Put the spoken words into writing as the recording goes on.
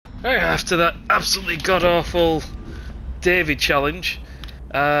Right, after that absolutely god-awful David challenge,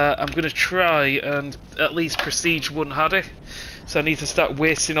 I'm going to try and at least prestige one Haddy. So I need to start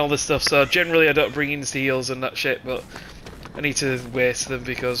wasting all this stuff. So generally I don't bring in seals and that shit, but I need to waste them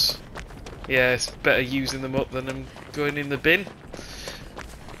because, yeah, it's better using them up than them going in the bin.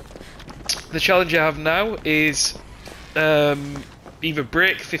 The challenge I have now is either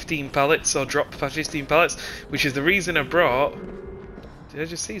break 15 pallets or drop 15 pallets, which is the reason I brought... Did I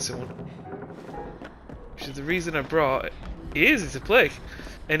just see someone? Which is the reason I brought... it's a plague.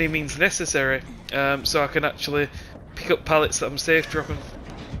 Any means necessary. So I can actually pick up pallets that I'm safe dropping.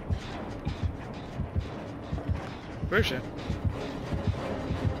 Where is she?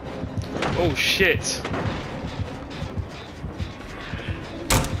 Oh shit.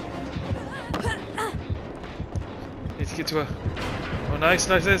 Need to get to her. Oh nice,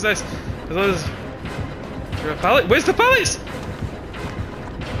 nice, nice, nice. Is there a pallet? Where's the pallets?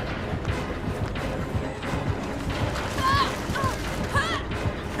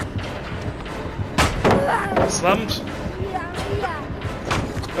 Slammed.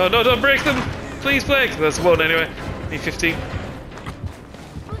 Oh no, don't break them! Please, Blake! That's one anyway. Need 15.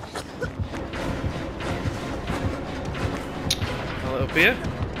 Pallet up here.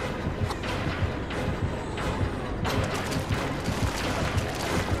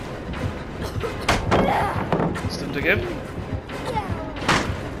 Stunned again.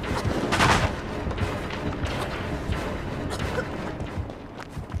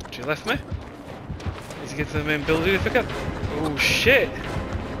 She left me. Need to get to the main building if I can. Oh shit!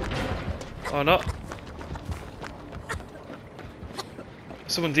 Or not.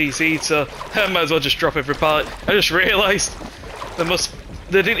 Someone DC'd, so I might as well just drop every pallet. I just realised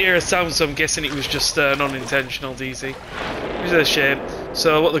they didn't hear a sound, so I'm guessing it was just non-intentional DC. Which is a shame.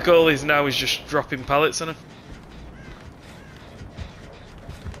 So what the goal is now is just dropping pallets on them.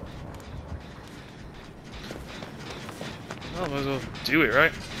 Well, I might as well do it,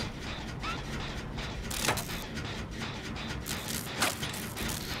 right?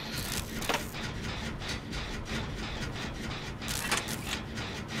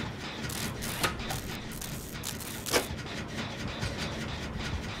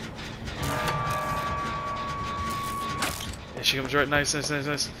 She comes right, nice, nice, nice,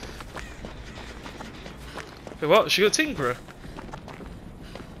 nice. Wait, what? She got Tinkerer?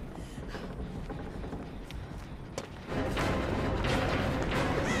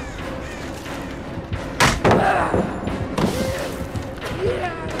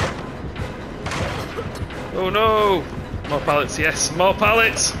 Oh no! More pallets, yes, more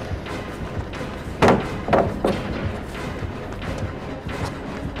pallets!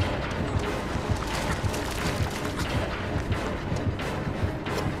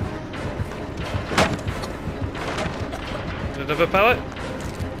 Another pallet.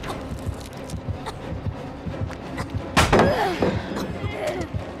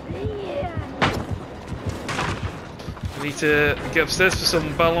 I need to get upstairs for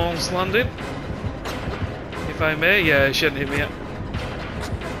some balance landing. If I may. Yeah, she hadn't hit me yet.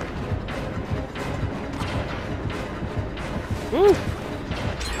 Woo!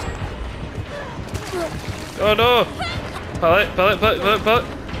 Oh no! Pallet, pallet, pallet, pallet, pallet.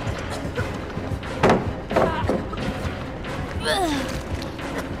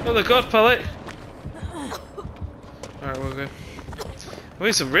 Oh the god, pallet! Alright, we're good. We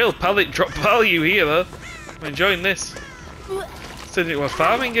need some real pallet drop value here though. I'm enjoying this. It's turning into a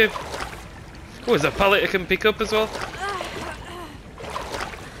farming game. Oh, is there a pallet I can pick up as well?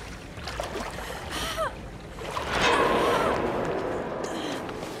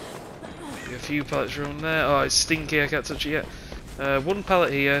 A few pallets around there. Oh, it's stinky, I can't touch it yet. One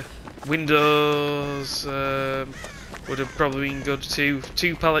pallet here. Windows... would have probably been good too.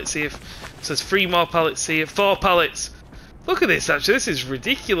 2 pallets here. So there's 3 more pallets here. 4 pallets. Look at this actually. This is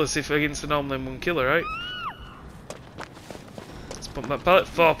ridiculous if against a normal M1 killer, right? Let's pump that pallet.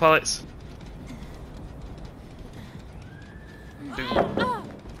 4 pallets. Boom.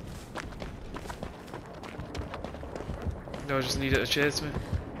 No, I just need it to chase me.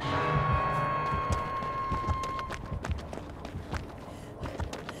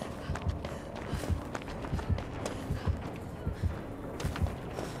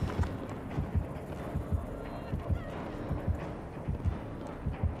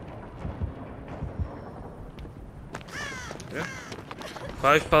 Yeah.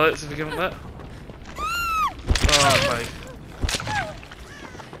 5 pallets if we give them that. Oh my.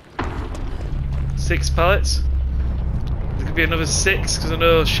 6 pallets. There could be another 6 because I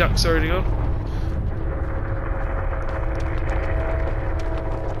know Shaq's already gone.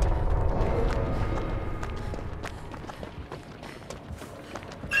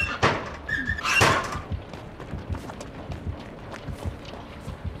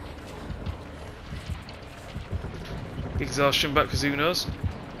 exhaustion back, because who knows?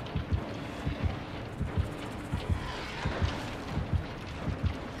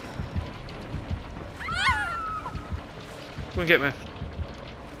 Come and get me.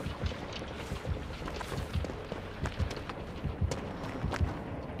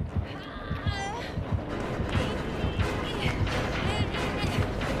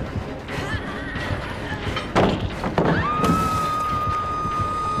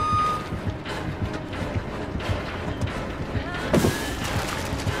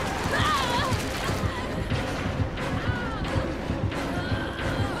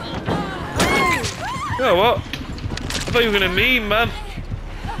 Oh, what? I thought you were gonna meme, man.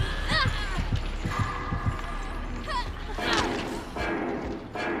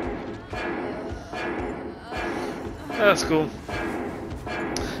 That's cool.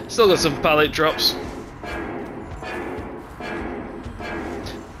 Still got some pallet drops. Do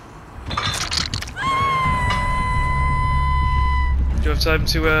you have time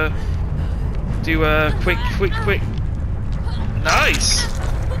to do quick? Nice.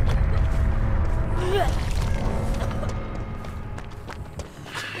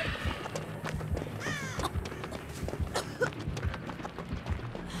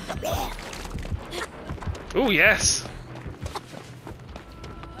 Oh yes.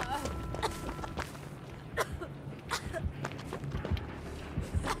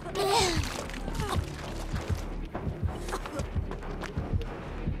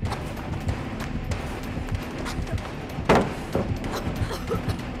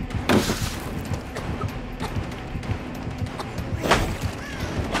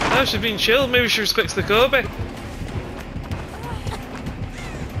 No, she's been chill. Maybe she respects the Kobe.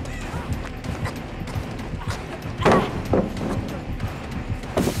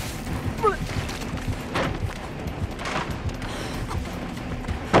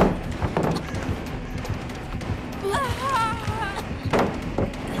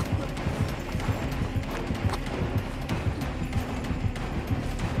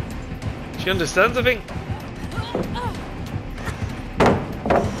 She understands, I think.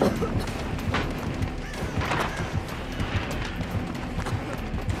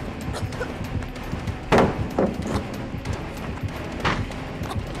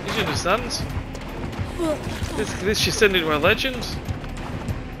 She understands. This she's sending to a legend.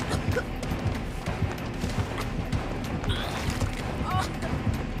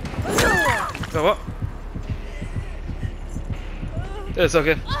 Oh, what? It's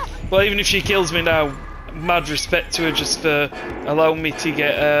okay. Well, even if she kills me now, mad respect to her just for allowing me to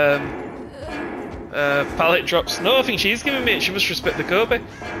get pallet drops. No, I think she's giving me it. She must respect the Kobe.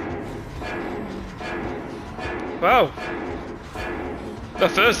 Wow.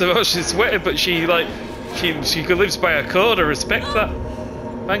 At first I thought she sweated, but she lives by her code. I respect that.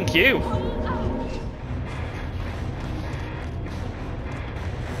 Thank you.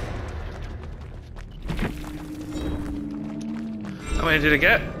 How many did I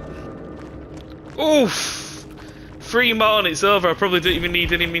get? Oof! 3 more and it's over. I probably don't even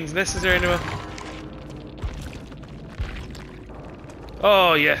need any means necessary anymore.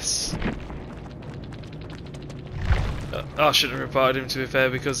 Oh, yes. I shouldn't have reported him, to be fair,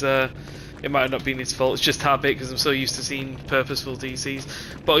 because it might have not been his fault. It's just habit, because I'm so used to seeing purposeful DCs.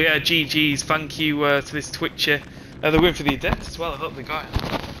 But yeah, GG's. Thank you to this Twitcher. They're going for the Adept as well. I hope they got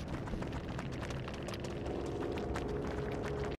it.